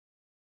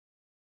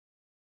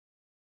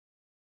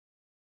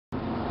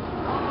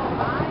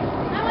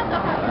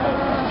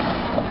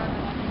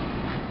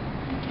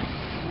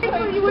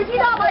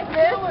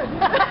it?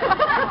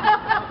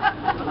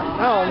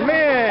 Oh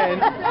man!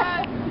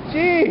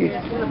 Jeez!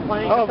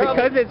 Oh,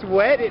 because it's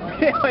wet, it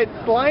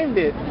slimed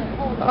it.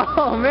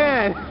 Oh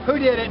man! Who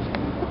did it?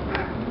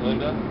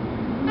 Linda?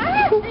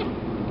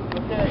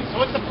 Okay, so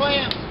what's the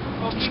plan?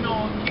 Oh, keep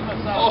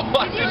us out. Oh,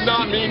 I did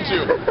not mean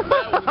to.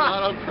 That was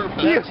not on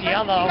purpose. That's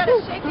yellow. You gotta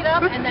shake it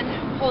up and then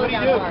hold it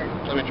down hard.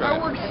 Let me try I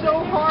it. worked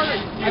so hard.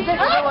 I think you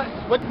know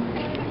what?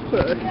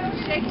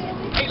 Shake it.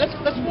 Hey, let's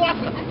walk.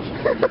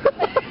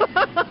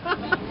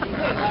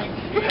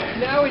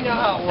 Now we know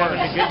how it works.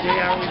 Having a good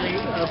day, are we,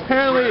 Lee?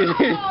 Apparently it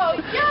is. Oh,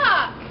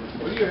 yeah!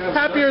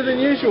 Happier than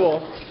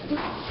usual.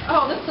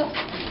 Oh, this is...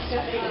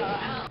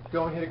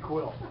 Don't hit a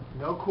quilt.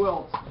 No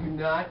quilts. Do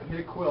not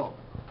hit a quilt.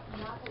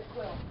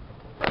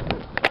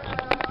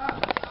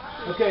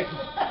 Okay.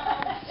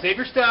 Save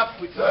your stuff.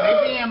 We still need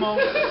the ammo.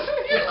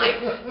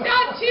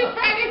 Got 2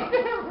 Fridays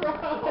in a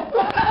row.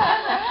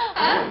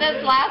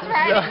 That's last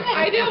Friday.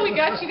 I know, we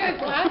got you guys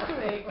last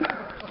week.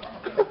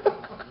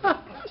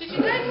 Did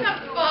you guys have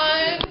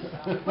fun?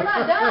 We're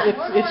not done.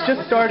 It's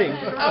just starting.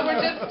 Oh,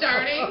 we're just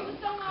starting?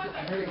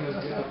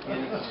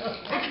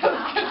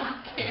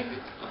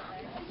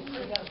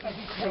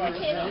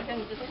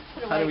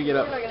 How do we get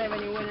up? We're not going to have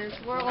any winners.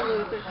 We're all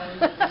losers.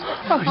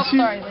 Oh,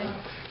 Sorry, Lee.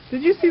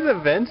 Did you see the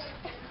vents?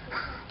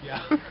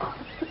 Yeah.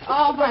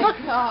 Oh, my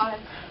God.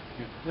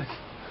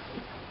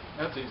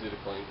 That's easy to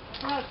clean.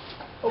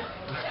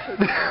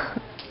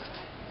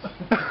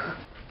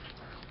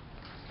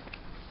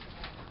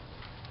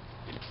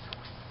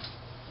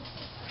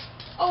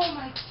 Oh,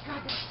 my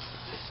God.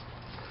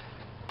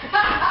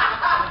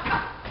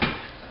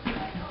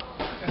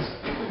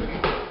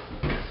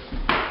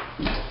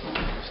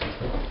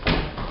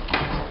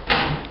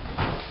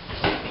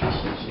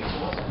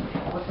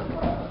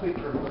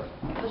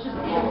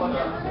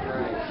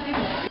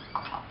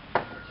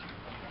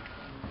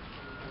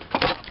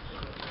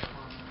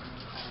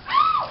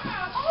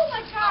 Oh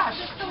my gosh,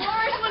 it's the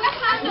worst when it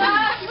comes to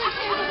us. We do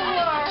the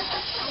worst.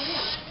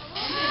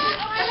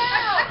 I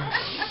know.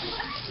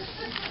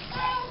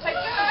 Oh my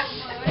gosh.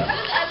 Is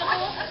this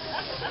edible?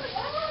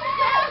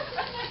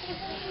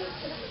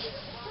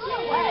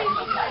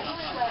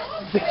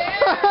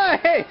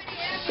 Hey!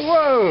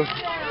 Whoa!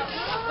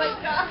 Oh my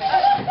gosh.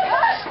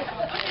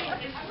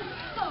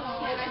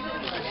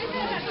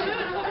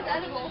 It's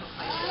edible.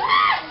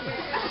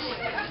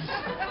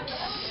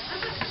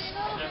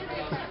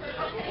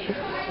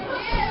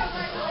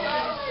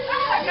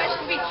 You guys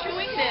should be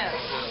chewing this.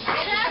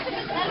 It has to be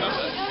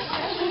edible.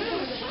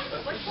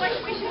 Looks like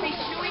we should be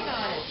chewing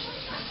on it.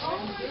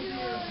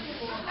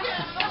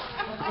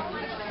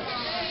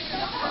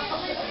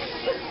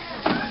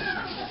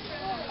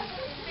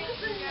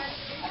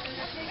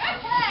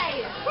 Hey!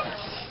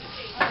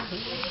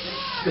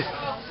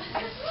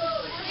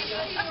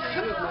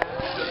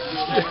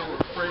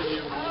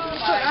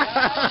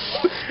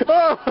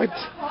 Oh!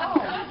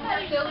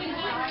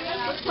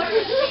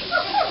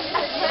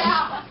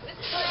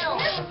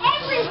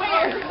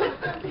 Everywhere!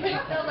 It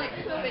smells like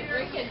poop and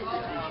drinking.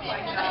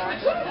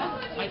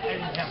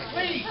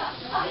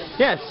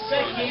 Yes.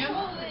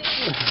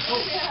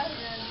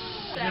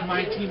 Did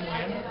my team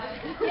win?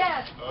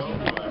 Yes.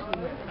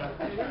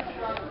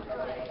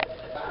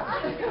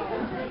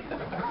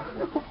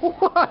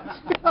 What?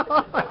 I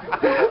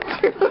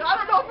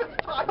don't know if it's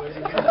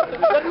toxic.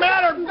 Doesn't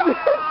matter.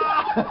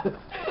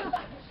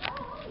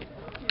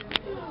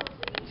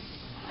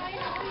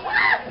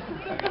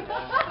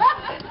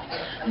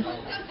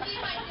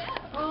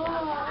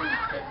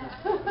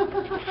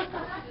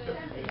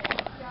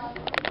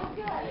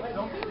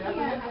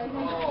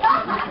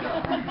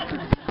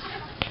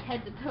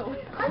 Head to toe.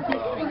 Okay.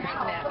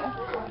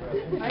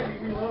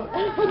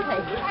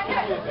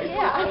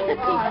 Yeah. I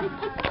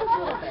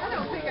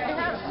don't think I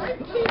have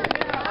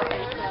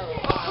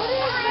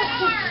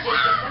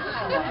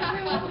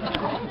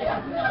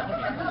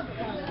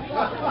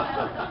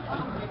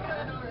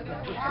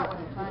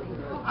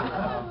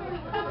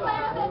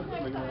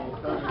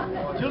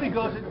Julie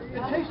goes, it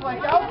tastes like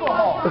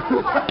alcohol.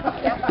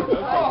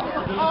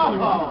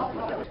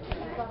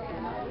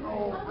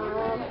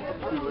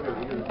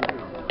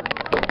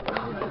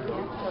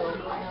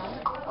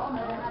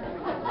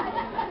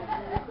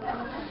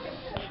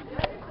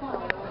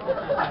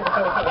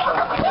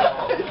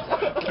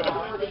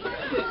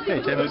 Hey,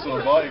 Tim. Nice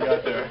little ball you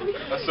got there.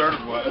 I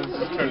started one. This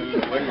is turning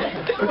into liquid.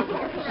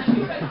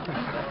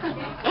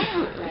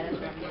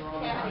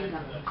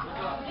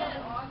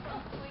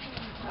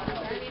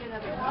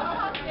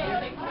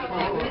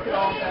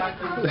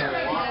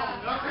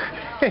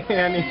 Hey,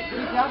 Annie. We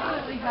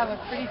definitely have a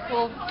pretty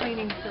full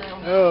cleaning crew.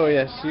 Oh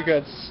yes, you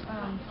got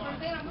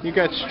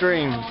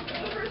StriNg.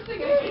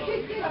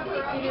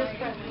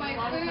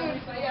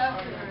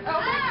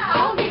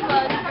 All the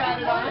buds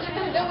got it on.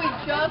 Then we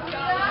just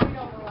got it.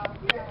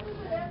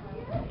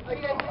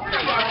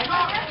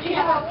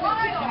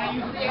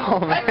 Oh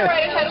man. That's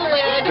right, it had a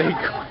lid. They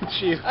caught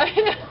you. I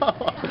know.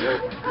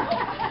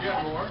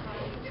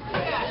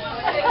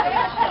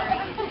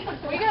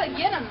 We gotta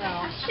get them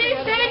though. She's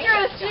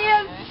dangerous.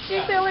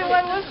 She's the only one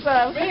was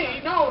them.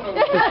 Me?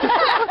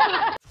 No.